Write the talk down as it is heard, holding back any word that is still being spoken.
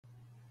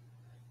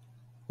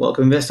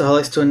Welcome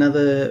Investorholics to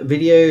another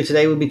video.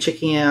 Today we'll be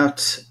checking out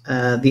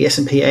the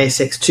S&P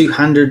ASX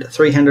 200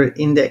 300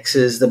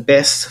 indexes, the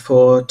best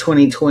for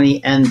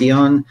 2020 and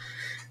beyond.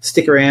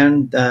 Stick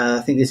around.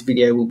 I think this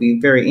video will be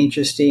very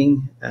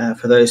interesting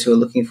for those who are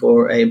looking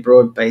for a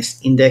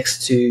broad-based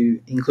index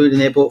to include in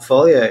their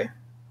portfolio.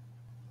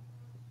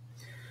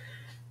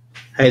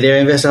 Hey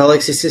there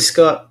Investorholics, this is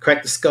Scott.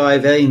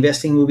 KrackTheSky Value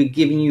Investing will be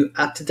giving you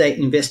up-to-date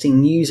investing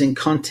news and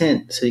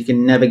content so you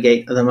can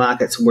navigate the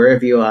markets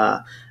wherever you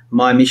are.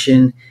 My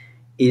mission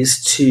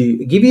is to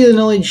give you the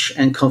knowledge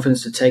and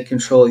confidence to take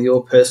control of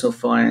your personal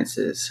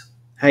finances.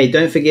 Hey,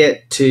 don't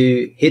forget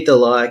to hit the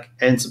like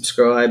and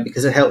subscribe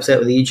because it helps out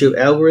with the YouTube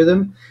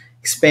algorithm,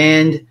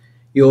 expand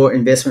your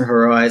investment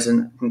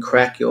horizon, and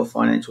crack your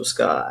financial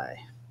sky.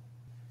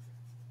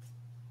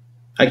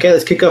 Okay,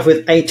 let's kick off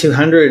with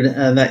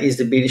A200. That is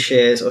the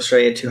BetaShares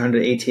Australia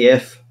 200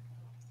 ETF.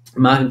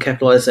 Market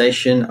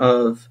capitalization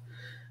of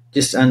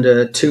just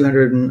under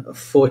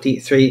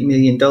 $243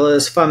 million.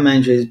 Fund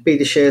manager is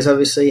BetaShares,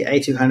 obviously.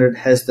 A200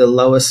 has the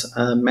lowest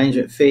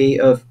management fee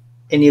of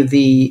any of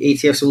the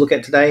ETFs we'll look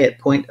at today at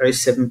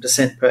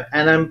 0.07% per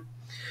annum.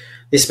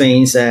 This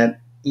means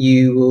that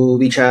you will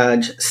be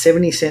charged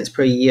 70 cents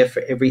per year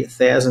for every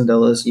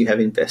 $1,000 you have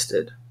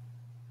invested.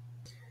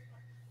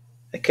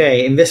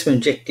 Okay, investment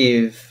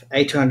objective.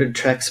 A200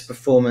 tracks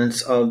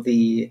performance of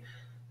the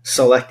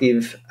Sole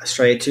Active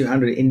Australia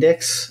 200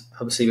 index,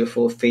 obviously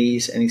before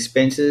fees and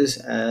expenses.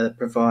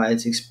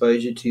 Provides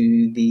exposure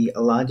to the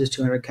largest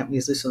 200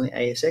 companies listed on the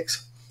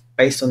ASX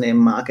based on their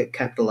market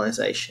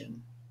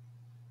capitalization.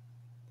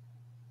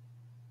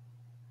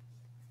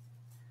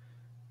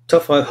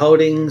 Top 5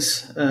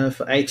 holdings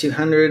for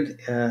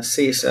A200,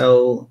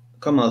 CSL,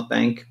 Commonwealth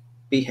Bank,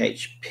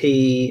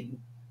 BHP,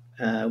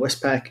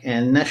 Westpac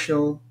and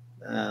National.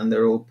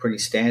 They're all pretty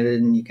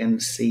standard and you can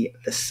see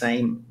the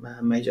same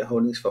major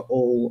holdings for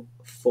all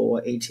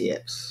 4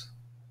 ETFs.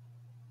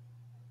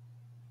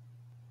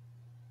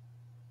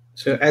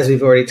 So as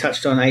we've already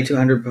touched on,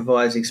 A200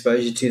 provides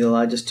exposure to the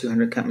largest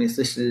 200 companies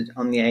listed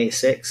on the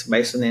ASX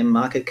based on their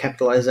market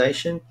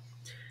capitalization.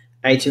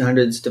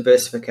 A200's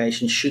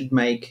diversification should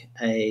make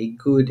a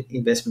good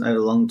investment over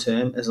the long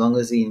term as long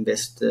as the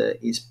investor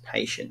is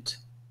patient,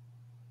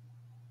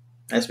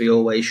 as we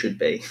always should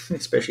be,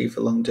 especially for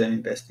long-term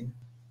investing.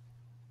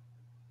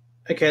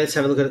 Okay, let's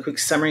have a look at a quick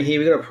summary here.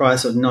 We've got a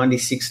price of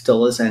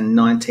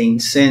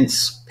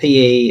 $96.19,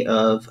 PE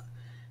of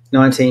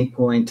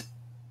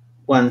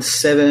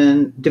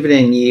 19.17,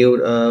 dividend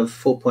yield of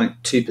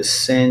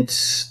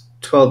 4.2%,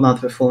 12-month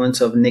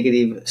performance of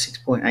negative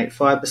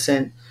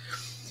 6.85%,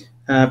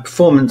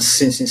 performance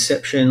since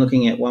inception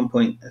looking at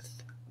 1.37%,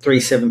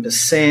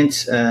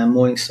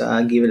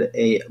 Morningstar give it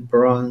a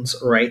bronze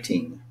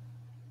rating.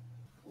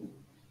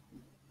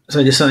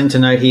 So just something to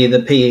note here,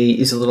 the PE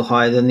is a little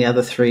higher than the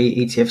other 3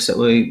 ETFs that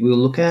we will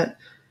look at.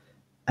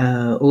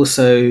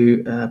 Also,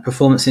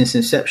 performance since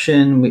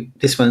inception,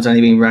 this one's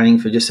only been running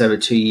for just over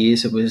 2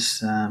 years. It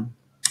was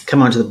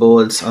come onto the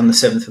boards on the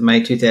 7th of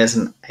May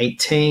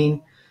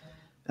 2018.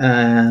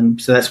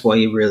 So that's why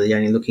you're really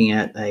only looking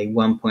at a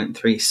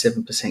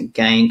 1.37%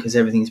 gain because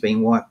everything's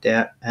been wiped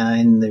out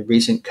in the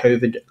recent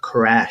COVID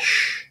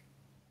crash.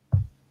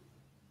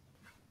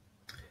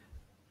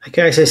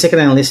 Okay, so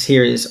second on the list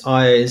here is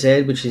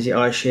IOZ, which is the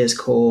iShares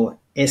Core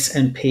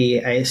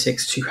S&P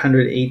ASX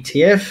 200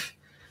 ETF.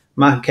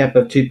 Market cap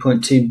of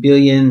 $2.2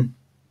 billion.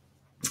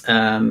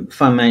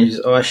 Fund managers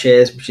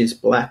iShares, which is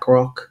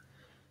BlackRock.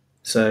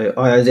 So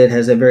IOZ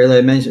has a very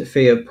low management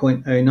fee of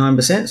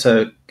 0.09%,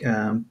 so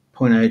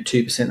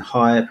 0.02%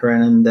 higher per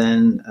annum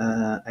than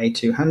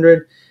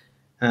A200.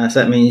 So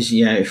that means,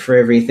 for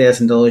every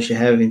 $1,000 you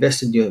have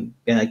invested, you'll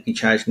be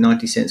charged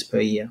 90 cents per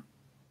year.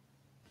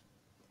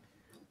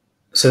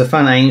 So the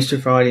fund aims to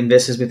provide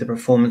investors with the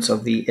performance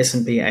of the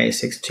S&P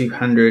ASX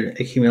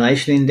 200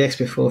 accumulation index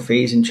before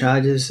fees and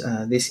charges.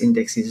 This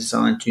index is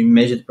designed to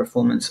measure the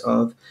performance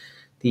of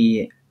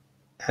the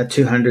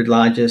 200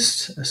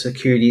 largest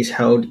securities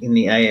held in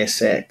the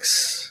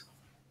ASX.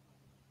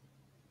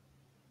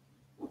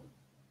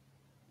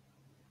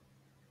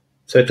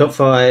 So top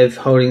 5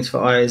 holdings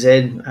for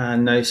IOZ,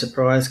 no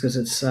surprise because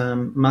it's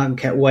market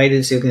cap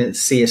weighted. So you're looking at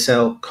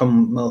CSL,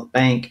 Commonwealth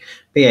Bank,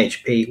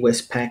 BHP,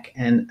 Westpac,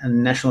 and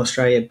National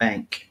Australia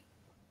Bank.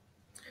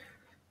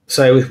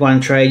 So with one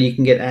trade, you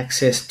can get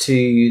access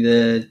to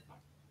the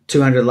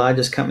 200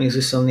 largest companies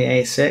listed on the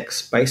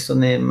ASX based on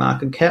their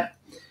market cap.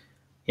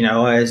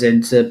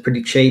 IOZ's a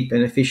pretty cheap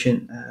and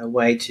efficient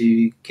way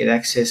to get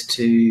access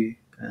to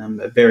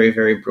a very,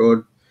 very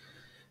broad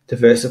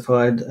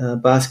diversified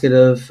basket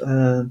of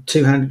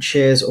 200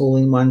 shares all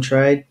in one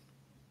trade.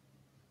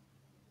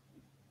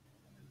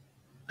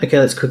 Okay,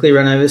 let's quickly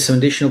run over some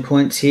additional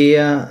points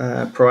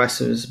here. Price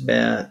was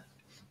about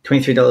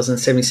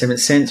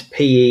 $23.77,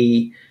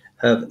 PE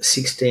of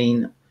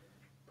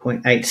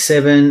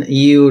 16.87,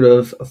 yield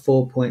of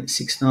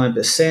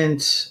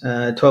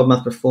 4.69%,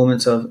 12-month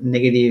performance of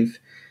negative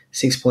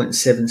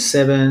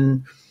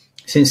 6.77,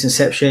 Since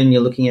inception,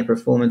 you're looking at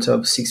performance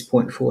of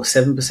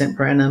 6.47%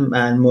 per annum,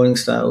 and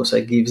Morningstar also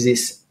gives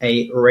this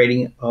a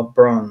rating of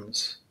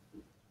bronze.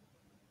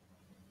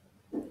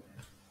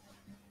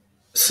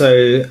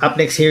 So up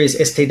next here is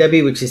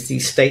STW, which is the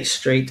State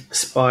Street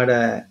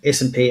Spider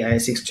S&P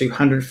ASX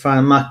 200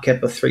 fund, market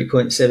cap of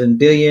 $3.7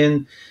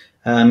 billion,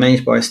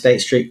 managed by State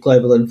Street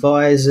Global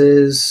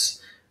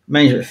Advisors.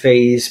 Management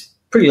fees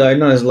pretty low,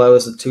 not as low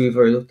as the two we've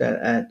already looked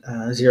at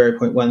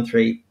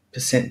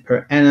 0.13%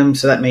 per annum.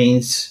 So that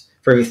means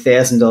for every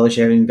 $1,000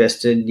 you have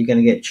invested, you're going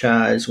to get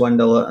charged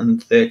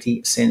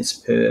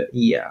 $1.30 per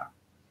year.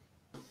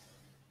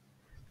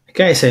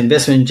 Okay, so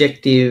investment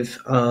objective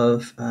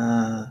of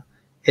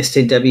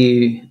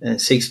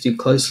STW seeks to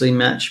closely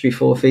match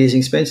before fees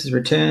and expenses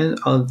return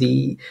of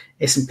the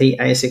S&P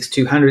ASX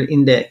 200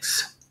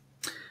 index.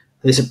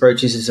 This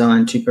approach is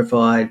designed to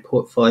provide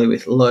portfolio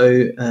with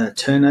low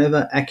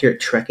turnover,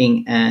 accurate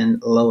tracking,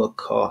 and lower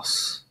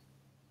costs.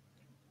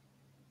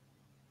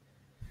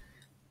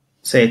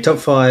 So top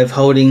 5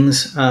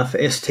 holdings for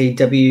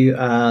STW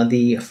are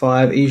the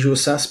 5 usual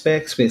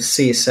suspects, with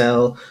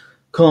CSL,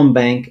 Commonwealth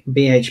Bank,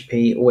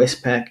 BHP,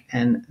 Westpac,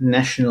 and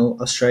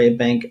National Australia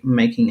Bank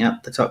making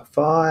up the top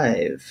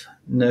 5.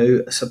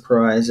 No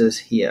surprises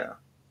here.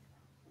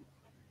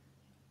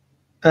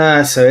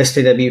 So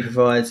STW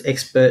provides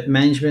expert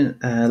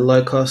management,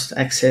 low-cost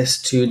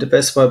access to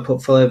diversified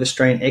portfolio of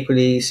Australian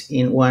equities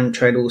in one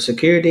tradable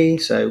security.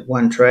 So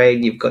one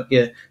trade, you've got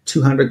your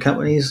 200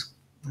 companies,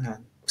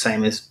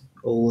 same as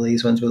all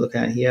these ones we're looking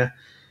at here,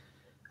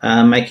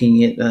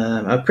 making it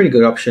a pretty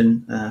good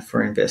option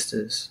for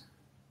investors.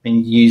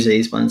 And use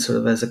these ones sort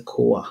of as a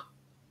core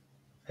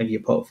of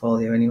your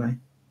portfolio anyway.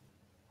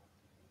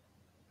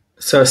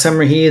 So a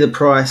summary here, the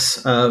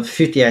price of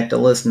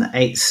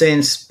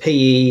 $58.08,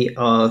 PE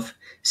of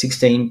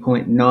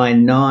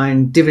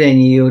 16.99.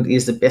 Dividend yield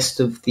is the best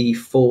of the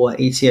 4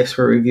 ETFs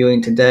we're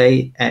reviewing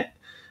today at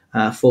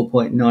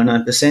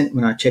 4.99%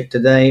 when I checked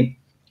today.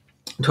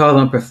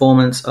 12-month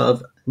performance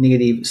of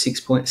negative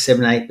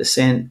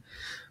 6.78%.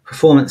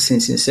 Performance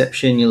since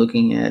inception, you're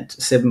looking at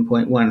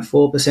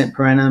 7.14%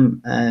 per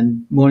annum,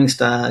 and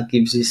Morningstar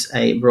gives this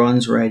a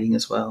bronze rating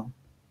as well.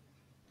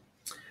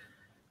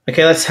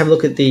 Okay, let's have a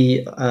look at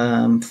the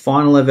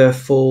final of our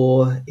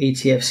 4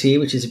 ETFs here,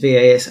 which is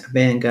VAS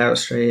Vanguard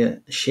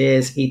Australia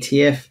Shares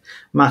ETF,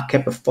 market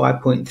cap of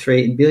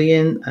 $5.3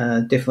 billion,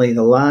 definitely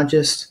the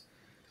largest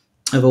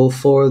of all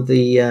 4 of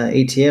the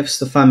ETFs.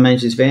 The fund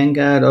manager is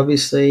Vanguard,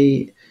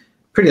 obviously.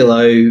 Pretty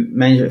low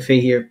management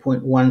fee here of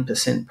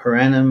 0.1% per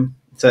annum.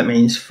 So that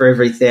means for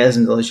every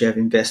 $1,000 you have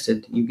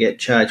invested, you get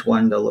charged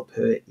 $1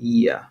 per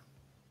year.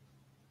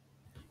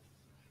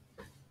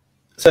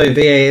 So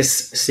VAS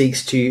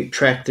seeks to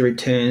track the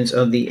returns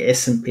of the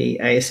S&P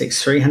ASX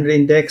 300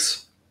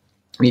 index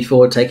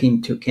before taking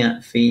into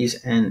account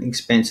fees and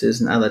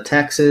expenses and other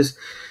taxes.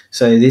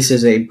 So this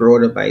is a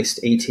broader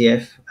based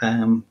ETF.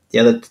 The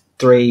other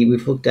 3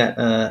 we've looked at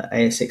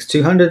ASX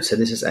 200, so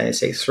this is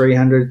ASX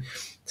 300.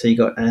 So you've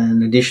got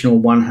an additional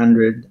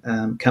 100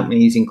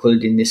 companies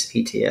included in this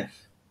ETF.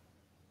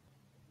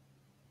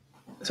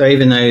 So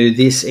even though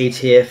this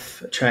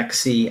ETF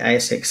tracks the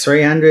ASX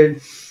 300,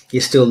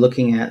 you're still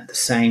looking at the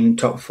same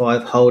top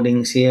 5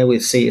 holdings here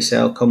with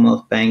CSL,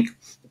 Commonwealth Bank,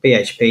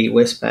 BHP,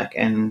 Westpac,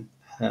 and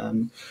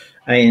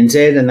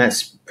ANZ, and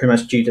that's pretty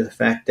much due to the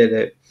fact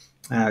that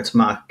it's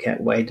market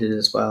cap weighted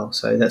as well.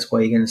 So that's why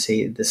you're going to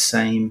see the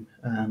same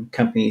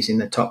companies in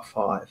the top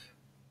 5.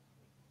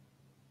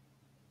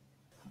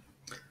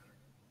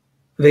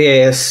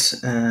 VAS,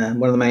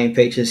 one of the main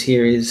features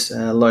here is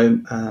low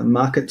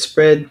market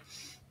spread,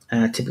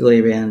 typically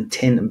around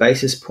 10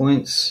 basis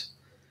points.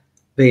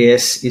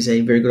 VAS is a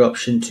very good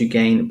option to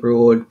gain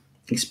broad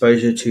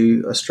exposure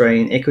to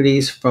Australian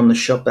equities from the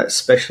shop that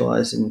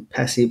specialises in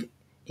passive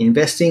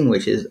investing,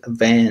 which is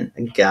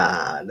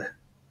Vanguard.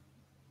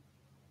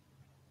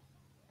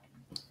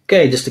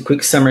 Okay, just a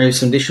quick summary of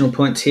some additional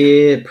points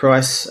here.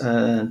 Price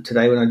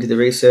today when I did the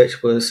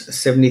research was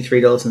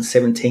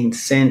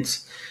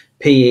 $73.17.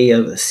 PE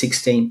of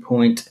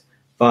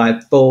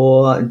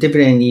 16.54,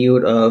 dividend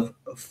yield of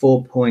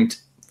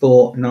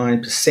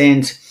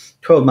 4.49%,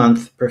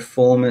 12-month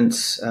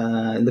performance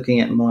looking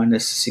at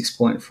minus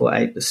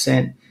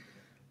 6.48%.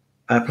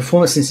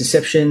 Performance since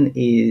inception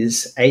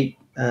is 8%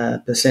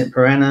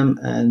 per annum,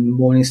 and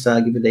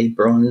Morningstar give it a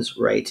bronze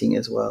rating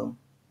as well.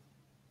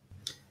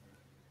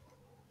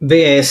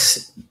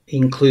 VAS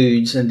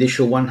includes an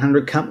additional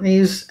 100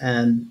 companies,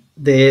 and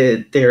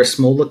they're a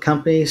smaller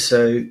company,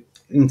 so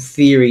in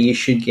theory, you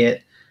should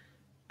get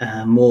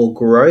more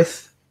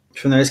growth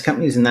from those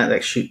companies, and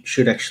that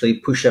should actually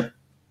push up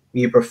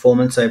your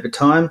performance over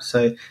time.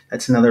 So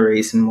that's another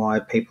reason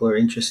why people are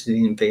interested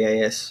in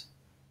VAS.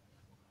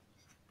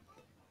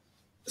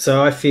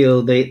 So I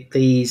feel that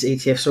these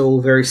ETFs are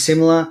all very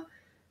similar.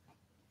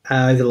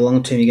 Over the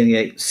long term, you're going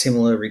to get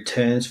similar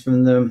returns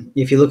from them.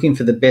 If you're looking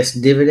for the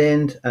best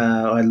dividend,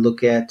 I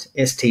look at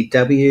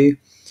STW.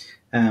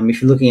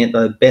 If you're looking at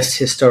the best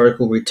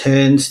historical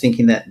returns,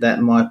 thinking that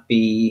that might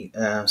be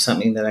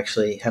something that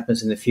actually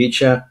happens in the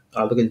future,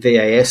 I look at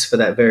VAS for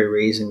that very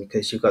reason,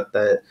 because you've got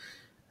the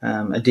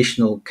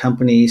additional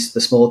companies,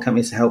 the smaller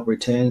companies, to help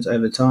returns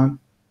over time.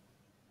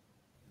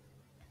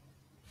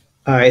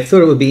 I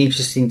thought it would be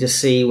interesting to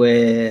see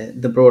where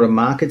the broader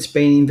market's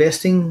been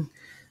investing.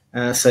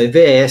 So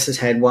VAS has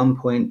had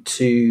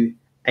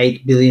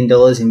 $1.28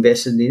 billion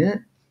invested in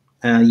it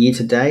year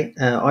to date.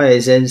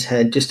 IOZ's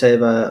had just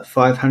over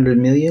 500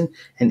 million,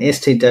 and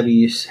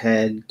STW's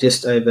had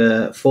just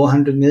over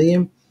 400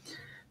 million.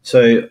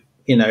 So,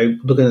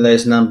 looking at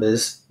those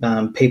numbers,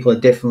 people are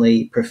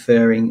definitely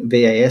preferring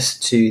VAS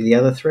to the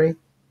other three.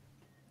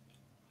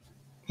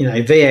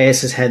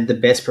 VAS has had the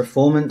best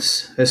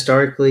performance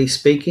historically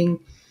speaking,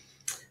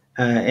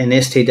 and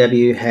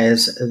STW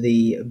has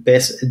the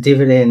best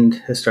dividend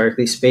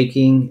historically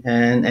speaking,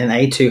 and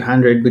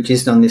A200, which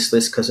isn't on this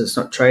list because it's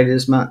not traded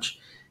as much,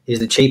 is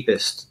the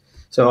cheapest.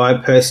 So I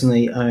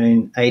personally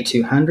own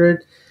A200.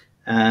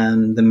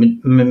 The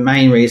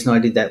main reason I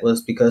did that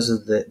was because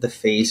of the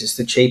fees. It's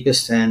the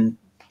cheapest, and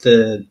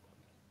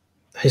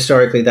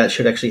historically that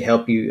should actually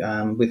help you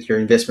with your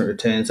investment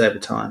returns over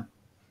time.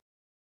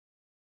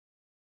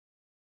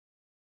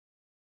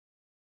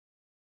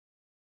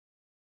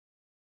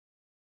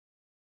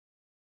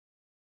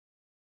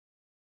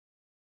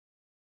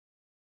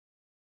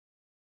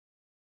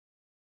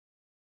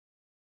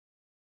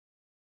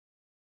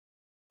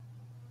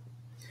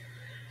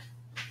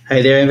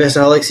 Hey there,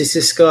 Investorholics. This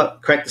is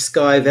Scott.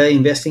 KrackTheSky Value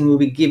Investing will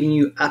be giving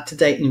you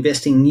up-to-date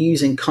investing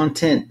news and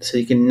content so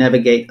you can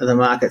navigate the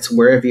markets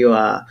wherever you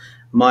are.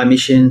 My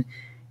mission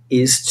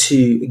is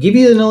to give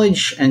you the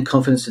knowledge and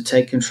confidence to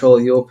take control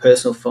of your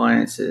personal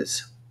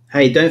finances.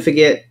 Hey, don't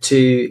forget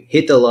to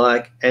hit the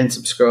like and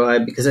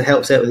subscribe, because it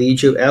helps out with the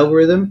YouTube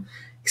algorithm.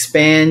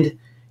 Expand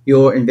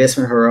your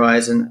investment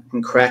horizon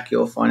and crack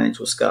your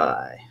financial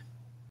sky.